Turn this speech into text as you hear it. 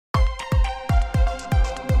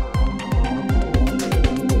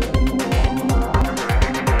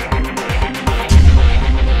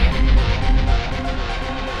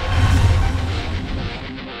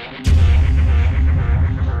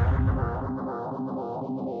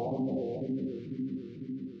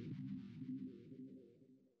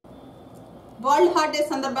World heart day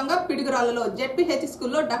సందర్భంగా పిడుగురాళ్లలో ZPH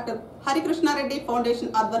స్కూల్లో doctor Harikrishna Reddy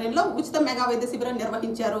foundation ఆధ్వర్యంలో ఉచిత మెగా వైద్య శిబిరం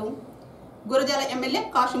నిర్వహించారు. గురజాల ఎమ్మెల్యే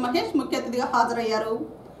కాశు మహేష్ ముఖ్య అతిథిగా హాజరయ్యారు.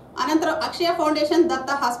 అనంతరం అక్షయ ఫౌండేషన్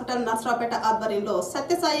దత్త హాస్పిటల్ నర్సరావుపేట ఆధ్వర్యంలో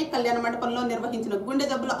సత్యసాయి కళ్యాణ మండపంలో నిర్వహించిన గుండె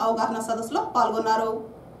జబ్బుల అవగాహన సదస్సులో పాల్గొన్నారు.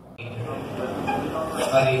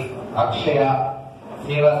 అక్షయ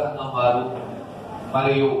సేవా సంఘం వారు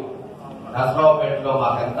మరియు నర్సరావుపేటలో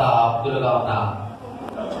మాకెంత ఆప్తులుగా ఉన్న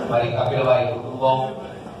కపిలవాయి కుటుంబం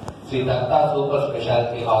Shri Datta super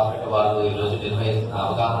speciality hospital వారు ఈరోజు నిర్వహిస్తున్న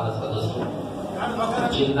అవగాహన సదస్సు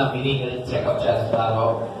చిన్న మినీ హెల్త్ చెకప్ చేస్తున్నారు.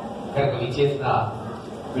 ఇక్కడికి విచ్చేసిన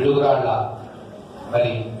పిడుగురాళ్ల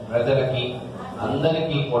ప్రజలకి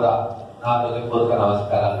అందరికీ కూడా నా హృదయపూర్వక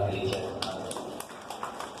నమస్కారాలు తెలియజేస్తున్నాను.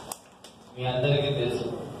 మీ అందరికీ తెలుసు,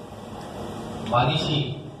 మనిషి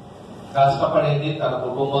కష్టపడేది తన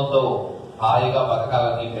కుటుంబంతో హాయిగా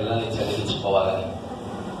బతకాలని, పిల్లల్ని చదివించుకోవాలని.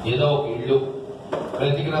 ఏదో ఒక ఇల్లు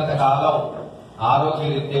బ్రతికినంత కాలం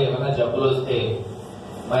ఆరోగ్యరీత్యా ఏమైనా జబ్బులు వస్తే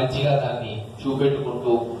మంచిగా దాన్ని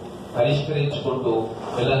చూపెట్టుకుంటూ పరిష్కరించుకుంటూ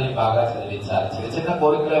పిల్లల్ని బాగా చదివించాలి. చిన్న చిన్న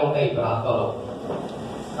కోరికలే ఉంటాయి ఈ ప్రాంతంలో.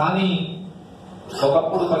 కానీ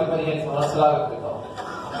ఒకప్పుడు 10-15 సంవత్సరాల క్రితం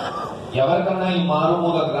ఎవరికన్నా ఈ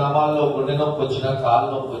మారుమూల గ్రామాల్లో గుండె నొప్పి వచ్చినా, కాలు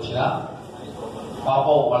నొప్పి వచ్చినా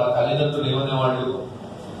పాపం వాళ్ళ తల్లిదండ్రులు ఏమనేవాళ్ళు,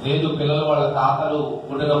 లేదు పిల్లలు వాళ్ళ తాతలు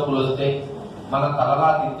గుండె నొప్పులు వస్తే మనం తలరా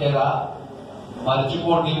తింటేరా,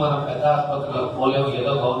 మర్చిపోండి, మనం పెద్ద ఆసుపత్రిలో పోలేము,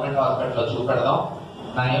 ఏదో గవర్నమెంట్ హాస్పిటల్లో చూపెడదాం,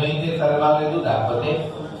 నయమైతే సరగాలేదు, లేకపోతే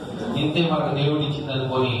ఇంతే మనకు దేవుడు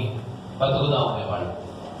ఇచ్చిందనుకొని బతుకుదాం అనేవాళ్ళు.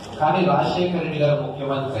 కానీ రాజశేఖర రెడ్డి గారు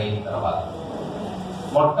ముఖ్యమంత్రి అయిన తర్వాత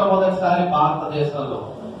మొట్టమొదటిసారి భారతదేశంలో,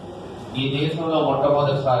 ఈ దేశంలో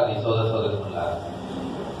మొట్టమొదటిసారి సోదరులారా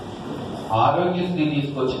ఆరోగ్యశ్రీ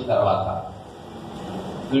తీసుకొచ్చిన తర్వాత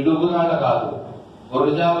పిడుగురాళ్ల కాదు,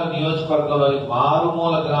 గురజాల నియోజకవర్గంలోని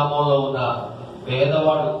మారుమూల గ్రామంలో ఉన్న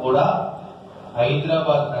పేదవాడు కూడా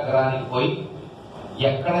హైదరాబాద్ నగరానికి పోయి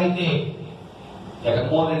ఎక్కడైతే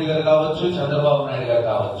జగన్మోహన్ రెడ్డి గారు కావచ్చు, చంద్రబాబు నాయుడు గారు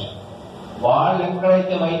కావచ్చు, వాళ్ళు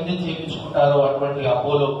ఎక్కడైతే వైద్యం చేయించుకుంటారో అటువంటి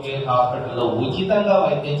అపోలో కేర్ హాస్పిటల్లో ఉచితంగా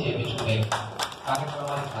వైద్యం చేయించుకునే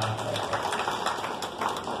కార్యక్రమాన్ని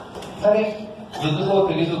సరే ఎందుకో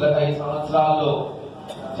తెలీదు, గత 5 సంవత్సరాల్లో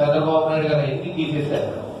చంద్రబాబు నాయుడు గారు ఎందుకు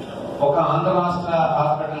తీసేశారు. ఒక ఆంధ్ర రాష్ట్ర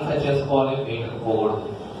హాస్పిటల్స్ చేసుకోవాలి, బయటకు పోకూడదు.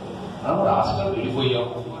 మనం రాష్ట్రం వెళ్ళిపోయాం.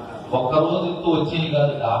 ఒక్క రోజుతో వచ్చేవి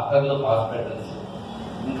కాదు డాక్టర్లు, హాస్పిటల్స్.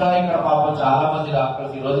 ఇంకా ఇక్కడ పాపం చాలా మంది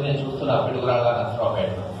డాక్టర్స్ ఈ రోజు నేను చూస్తున్నా పిడుగురాళ్ల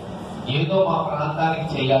నర్సరావుపేటలో ఏదో మా ప్రాంతానికి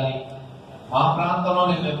చేయాలి, మా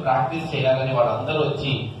ప్రాంతంలోనే మేము ప్రాక్టీస్ చేయాలని వాళ్ళందరూ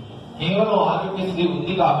వచ్చి కేవలం ఆరోగ్యశ్రీ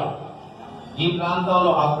ఉంది కాబట్టి ఈ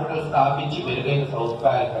ప్రాంతంలో హాస్పిటల్ స్థాపించి మెరుగైన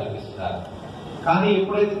సౌకర్యాలు కల్పిస్తున్నారు. కానీ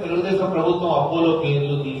ఎప్పుడైతే తెలుగుదేశం ప్రభుత్వం అపోలో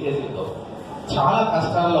కేర్లు తీసేసిందో చాలా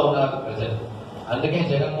కష్టాల్లో ఉన్నారు ప్రజలు. అందుకే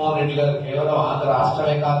జగన్మోహన్ రెడ్డి గారు కేవలం ఆంధ్ర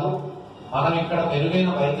రాష్ట్రమే కాదు, మనం ఇక్కడ మెరుగైన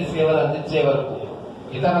వైద్య సేవలు అందించే వరకు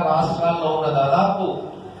ఇతర రాష్ట్రాల్లో ఉన్న దాదాపు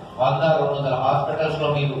 100-200 హాస్పిటల్స్ లో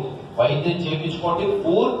మీరు వైద్యం చేయించుకోండి,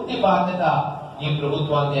 పూర్తి బాధ్యత ఈ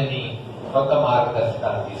ప్రభుత్వాన్ని అని కొత్త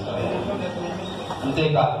మార్గదర్శకాలు తీసుకునేది.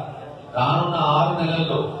 అంతేకాదు రానున్న 6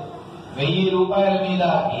 నెలల్లో 1000 రూపాయల మీద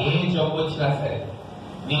ఏ జబ్బు వచ్చినా సరే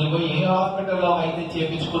నేను పోయి ఏ హాస్పిటల్లో వైద్యం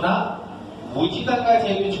చేయించుకున్నా ఉచితంగా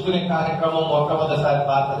చేయించుకునే కార్యక్రమం మొట్టమొదటిసారి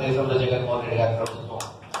భారతదేశంలో జగన్మోహన్ రెడ్డి గారి ప్రభుత్వం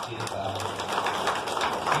తీసుకురావాలి.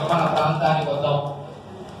 మన ప్రాంతానికి వద్దాం.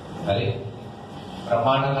 మరి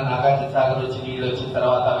బ్రహ్మాండంగా నాగార్జున సాగర్ వచ్చి నీళ్లు వచ్చిన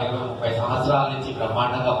తర్వాత 20-30 సంవత్సరాల నుంచి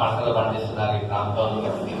బ్రహ్మాండంగా పంటలు పండిస్తున్నారు ఈ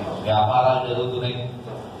ప్రాంతంలో. వ్యాపారాలు జరుగుతున్నాయి.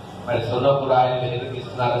 మరి సొన్నపురాయలు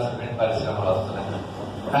వెలుగుతీస్తున్నారు, సిమెంట్ పరిశ్రమలు వస్తున్నాయి.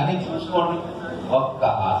 కానీ చూసుకోండి, ఒక్క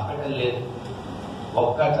హాస్పిటల్ లేదు,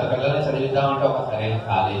 ఒక్క పిల్లల్ని చదివిద్దామంటే ఒక సరైన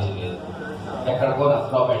కాలేజీ లేదు. ఎక్కడికో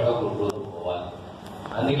నర్సరావుపేటలో గుంటూరు పోవాలి.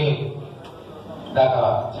 అందుకే ఇందాక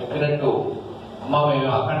చెప్పినట్టు అమ్మ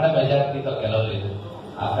మేము అఖండ మెజారిటీతో గెలవలేదు,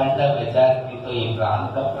 అఖండ మెజారిటీతో ఈ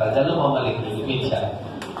ప్రాంత ప్రజలు మమ్మల్ని గెలిపించారు.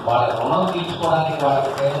 వాళ్ళ రుణం తీర్చుకోవడానికి,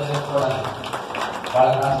 వాళ్ళకి సేవ చేసుకోవడానికి,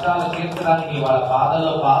 వాళ్ళ కష్టాలు తీర్చడానికి, వాళ్ళ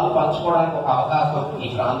బాధల్లో పాలు పంచుకోవడానికి ఒక అవకాశం ఈ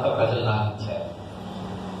ప్రాంత ప్రజలు నాకు ఇచ్చారు.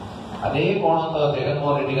 అదే కోణంతో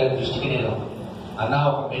జగన్మోహన్ రెడ్డి గారి దృష్టికి నేను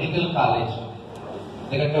ఒక మెడికల్ కాలేజ్,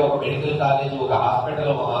 ఎందుకంటే ఒక మెడికల్ కాలేజ్, ఒక హాస్పిటల్,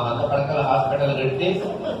 100 పడకల హాస్పిటల్ కడితే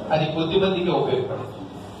అది కొద్ది మందికి ఉపయోగపడుతుంది.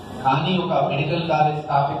 కానీ ఒక మెడికల్ కాలేజ్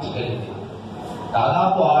స్థాపించగలిగింది,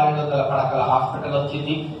 దాదాపు 600 పడకల హాస్పిటల్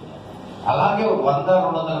వచ్చింది. అలాగే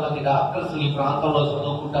 100-200 మంది డాక్టర్స్ ఈ ప్రాంతంలో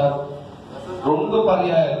చదువుకుంటారు. 2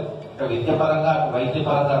 పర్యాయాలు, విద్యపరంగా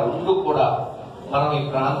వైద్యపరంగా 2 కూడా మనం ఈ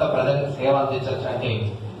ప్రాంత ప్రజలకు సేవ అందించవచ్చు. అంటే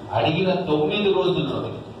అడిగిన 9 రోజుల్లోనే,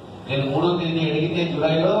 నేను 3వ తేదీ అడిగితే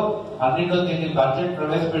జూలైలో 12వ తేదీ బడ్జెట్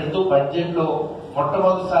ప్రవేశపెడుతూ బడ్జెట్ లో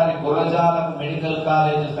మొట్టమొదటిసారి గురజాలకు మెడికల్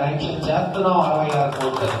కాలేజ్ శాంక్షన్ చేస్తున్నాం 66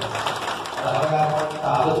 కోట్లు. 66 కోట్లు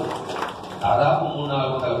కాదు, దాదాపు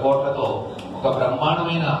 300-400 కోట్లతో ఒక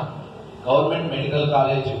బ్రహ్మాండమైన గవర్నమెంట్ మెడికల్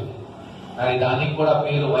కాలేజ్, మరి దానికి కూడా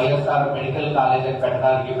పేరు వైఎస్ఆర్ మెడికల్ కాలేజ్ అని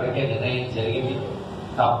పెట్టడానికి ఇప్పటికే నిర్ణయం జరిగింది.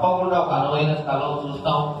 తప్పకుండా ఒక అనువైన స్థలం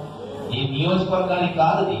చూస్తాం. ఈ నియోజకవర్గానికి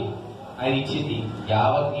కాదు ఆయన ఇచ్చింది,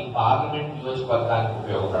 యావత్ ఈ పార్లమెంట్ నియోజకవర్గానికి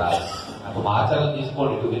ఉపయోగపడాలి. నాకు మాచర్లు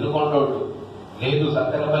తీసుకోండి, ఇటు వినుకొండోళ్ళు లేదు,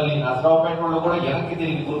 సత్తెనపల్లి నసరావుపేట వాళ్ళు కూడా వెనక్కి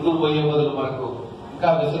తిరిగి గుంటూరు పోయే బదులు మనకు ఇంకా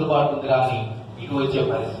వెసులుబాటు ఉంది కానీ ఇటు వచ్చే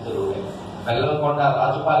పరిస్థితులు ఉన్నాయి. బెల్లంకొండ,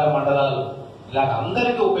 రాజుపాలెం మండలాలు ఇలాగ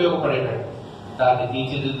అందరికీ ఉపయోగపడేటట్టు దాన్ని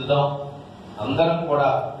తీర్చిదిద్దుదాం. అందరం కూడా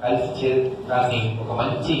కలిసి దాన్ని ఒక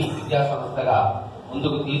మంచి విద్యా సంస్థగా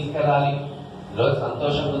ముందుకు తీసుకెళ్లాలి. ఈరోజు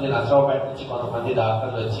సంతోషం ఉంది, నసరావుపేట నుంచి కొంతమంది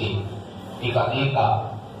డాక్టర్లు వచ్చి మీకు అనేక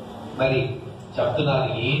మరి చెప్తున్నారు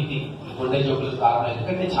ఏంటి ఈ గుండె జబ్బులకు కారణం.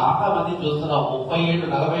 ఎందుకంటే చాలా మంది చూస్తున్నాం 30 ఏళ్ళు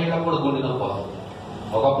 40 ఏళ్ళకు కూడా గుండె నొప్పి వస్తుంది.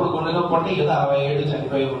 ఒకప్పుడు గుండె నొప్పి అంటే ఏదో 60 ఏళ్ళు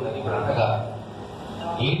చనిపోయి ఉంటుంది. ఇప్పుడు అంటగా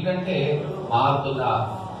ఏంటంటే మారుతున్న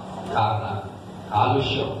కారణాలు,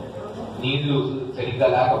 కాలుష్యం, నీళ్లు సరిగ్గా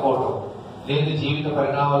లేకపోవడం, లేదు జీవిత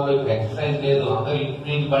పరిణామాల్లో ఇప్పుడు ఎక్సర్సైజ్ లేదు. అందరూ ఇంటి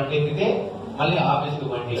నుంచి బండి ఎక్కితే మళ్ళీ ఆఫీస్కి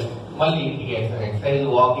బండి, మళ్ళీ ఇంటికి ఎక్సర్సైజ్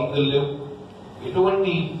వాకింగ్ లేవు.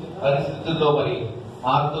 ఇటువంటి పరిస్థితుల్లో మరి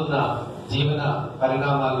మారుతున్న జీవన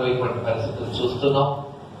పరిణామాల్లో ఇటువంటి పరిస్థితులు చూస్తున్నాం.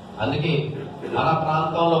 అందుకే మన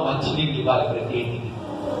ప్రాంతంలో మంచి నీళ్ళు ఇవ్వాలి, ప్రతి ఇంటికి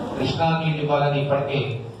కృష్ణా నీళ్ళు ఇవ్వాలని ఇప్పటికే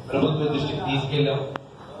ప్రభుత్వ దృష్టికి తీసుకెళ్లాం.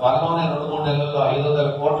 త్వరలోనే 2-3 నెలల్లో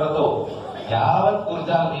 500 కోట్లతో యావత్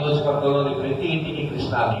గురజాల నియోజకవర్గంలోని ప్రతి ఇంటికి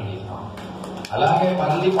కృష్ణా నీళ్ళు ఇస్తాం. అలాగే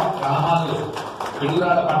పల్లి గ్రామాల్లో,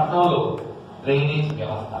 పిడుగురాడ పట్టణంలో డ్రైనేజ్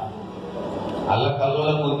వ్యవస్థ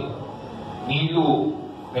అల్లకల్లోలంగా ఉంది. నీళ్లు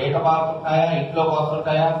బయట పారుతుంటాయా, ఇంట్లోకి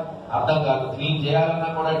వస్తుంటాయా అర్థం కాదు. క్లీన్ చేయాలన్నా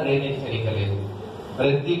కూడా డ్రైనేజ్ సరిగ్గా లేదు.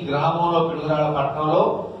 ప్రతి గ్రామంలో, పిడుగురాడ పట్టణంలో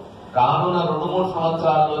రానున్న 2-3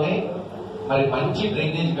 సంవత్సరాల్లోనే మరి మంచి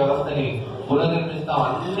డ్రైనేజ్ వ్యవస్థని పునర్నిర్మిస్తాం.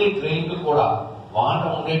 అన్ని డ్రైన్లు కూడా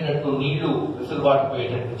వాటర్ ఉండేటట్టు, నీళ్లు వెసులుబాటు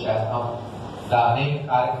పోయేటట్టు చేస్తాం. ఇలా అనేక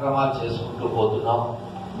కార్యక్రమాలు చేసుకుంటూ పోతున్నాం.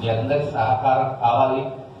 మీ అందరి సహకారం కావాలి.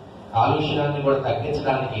 కాలుష్యాన్ని కూడా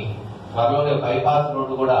తగ్గించడానికి త్వరలోనే బైపాస్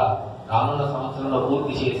రోడ్డు కూడా రానున్న సంవత్సరంలో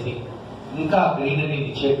పూర్తి చేసి ఇంకా గ్రీనరీ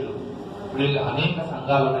చెట్లు, ఇప్పుడు అనేక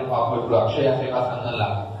సంఘాలు ఉన్నాయి పాపం. ఇప్పుడు అక్షయ సేవా సంఘం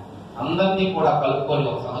లాగా అందరినీ కూడా కలుపుకొని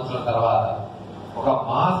ఒక సంవత్సరం తర్వాత ఒక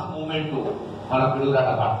మాస్ మూవ్మెంట్ మన పిడుగురాట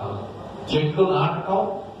పట్టణంలో చెట్లు నాటడం,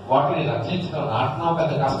 వాటిని రక్షించడం. నాటడం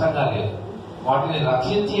పెద్ద కష్టంగా లేదు, వాటిని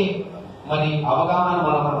రక్షించి మరి అవగాహన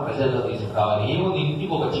మన ప్రజల్లో తీసుకురావాలి. ఏముంది,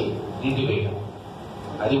 ఇంటికి ఒక చెట్టు నీటి వేయడం,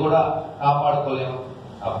 అది కూడా కాపాడుకోలేము.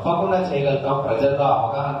 తప్పకుండా చేయగలుగుతాం. ప్రజల్లో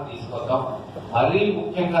అవగాహన తీసుకొద్దాం. మరీ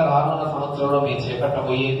ముఖ్యంగా రానున్న సంవత్సరంలో మేము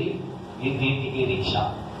చేపట్టబోయేది ఇంటింటికి రిక్షా.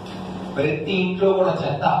 ప్రతి ఇంట్లో కూడా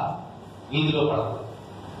చెత్త వీధిలో పడదు.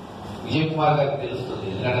 విజయ్ కుమార్ గారికి తెలుస్తుంది,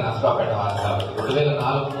 ఎందుకంటే నసరావుపేట వాసి కాబట్టి.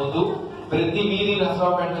 2004 ముందు ప్రతి వీధి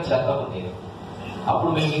నసరావుపేటలో చెత్త ఉండేది.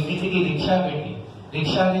 అప్పుడు మేము ఇంటింటికి రిక్షా పెట్టి,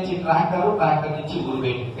 రిక్షా నుంచి ట్రాక్టర్ నుంచి ఊరు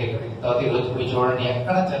పెట్టి తర్వాత ఈరోజు పోయి చూడండి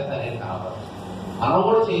ఎక్కడ చెత్త అనేది కనపడదు. మనం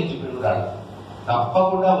కూడా చేయొచ్చు. పిడుగురాడు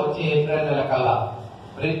తప్పకుండా వచ్చే ఏప్రిల్ నెల కల్లా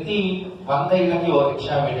ప్రతి 100 ఇళ్లకి ఓ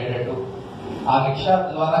రిక్షా పెట్టేటట్టు, ఆ రిక్షా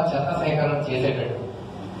ద్వారా చెత్త సేకరణ చేసేటట్టు,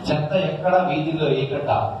 చెత్త ఎక్కడ వీధిలో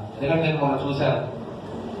వేయకుండా. ఎందుకంటే నేను మొన్న చూశాను,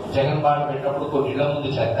 జగన్ బాట పెట్టినప్పుడు కొన్ని ఇళ్ల ముందు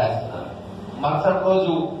చెత్త వేస్తున్నారు. మరుసటి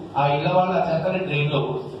రోజు ఆ ఇళ్ల వాళ్ళ చెత్తని డ్రైన్ లో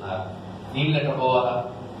కూరుస్తున్నారు. నీళ్ళు ఎట్ట పోవాలా?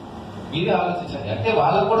 మీరే ఆలోచించండి. అంటే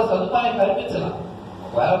వాళ్ళకు కూడా సదుపాయం కల్పించాలి.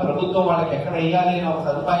 ఒకవేళ ప్రభుత్వం వాళ్ళకి ఎక్కడ వేయాలి అని ఒక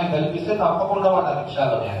సదుపాయం కల్పిస్తే తప్పకుండా వాళ్ళ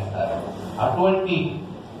రిక్షాలో వేస్తారు. అటువంటి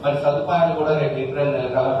మరి సదుపాయాలు కూడా రేపు ఏప్రిల్ నెల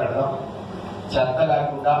కల్లా పెడదాం. చెత్త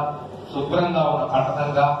లేకుండా శుభ్రంగా ఉన్న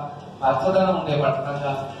పట్టణంగా, పచ్చదనం ఉండే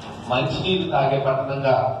పట్టణంగా, మంచినీరు తాగే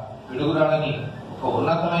పట్టణంగా పిడుగురాడని ఒక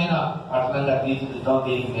ఉన్నతమైన పట్టణంగా తీర్చిదిద్దాం.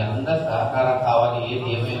 దీనికి మీ అందరి సహకారం కావాలి. ఏది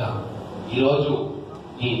ఏమైనా ఈరోజు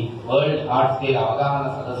ఈ వరల్డ్ హార్ట్ డే అవగాహన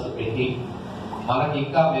సదస్సు పెట్టి మనకి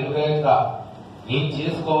ఇంకా మెరుగైనగా ఏం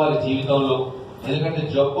చేసుకోవాలి జీవితంలో. ఎందుకంటే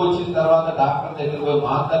జబ్బు వచ్చిన తర్వాత డాక్టర్ దగ్గరికి పోయి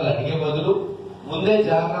మాత్రలు అడిగే బదులు ముందే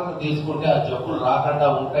జాగ్రత్త తీసుకుంటే ఆ జబ్బులు రాకుండా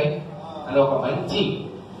ఉంటాయి అని ఒక మంచి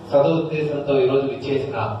సదుద్దేశంతో ఈరోజు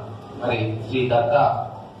ఇచ్చేసిన మరి శ్రీ దత్త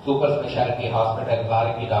సూపర్ స్పెషాలిటీ హాస్పిటల్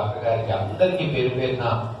వారికి, డాక్టర్ గారికి అందరికీ పేరు పేరున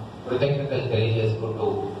కృతజ్ఞతలు తెలియజేసుకుంటూ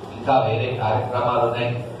ఇంకా వేరే కార్యక్రమాలు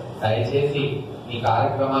ఉన్నాయి. దయచేసి ఈ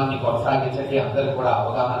కార్యక్రమాన్ని కొనసాగించండి. అందరూ కూడా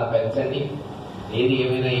అవగాహన పెంచండి. ఏది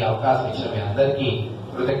ఏమైనా ఈ అవకాశం ఇచ్చిన మీ అందరికీ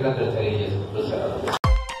కృతజ్ఞతలు తెలియజేసుకుంటూ సెలవు.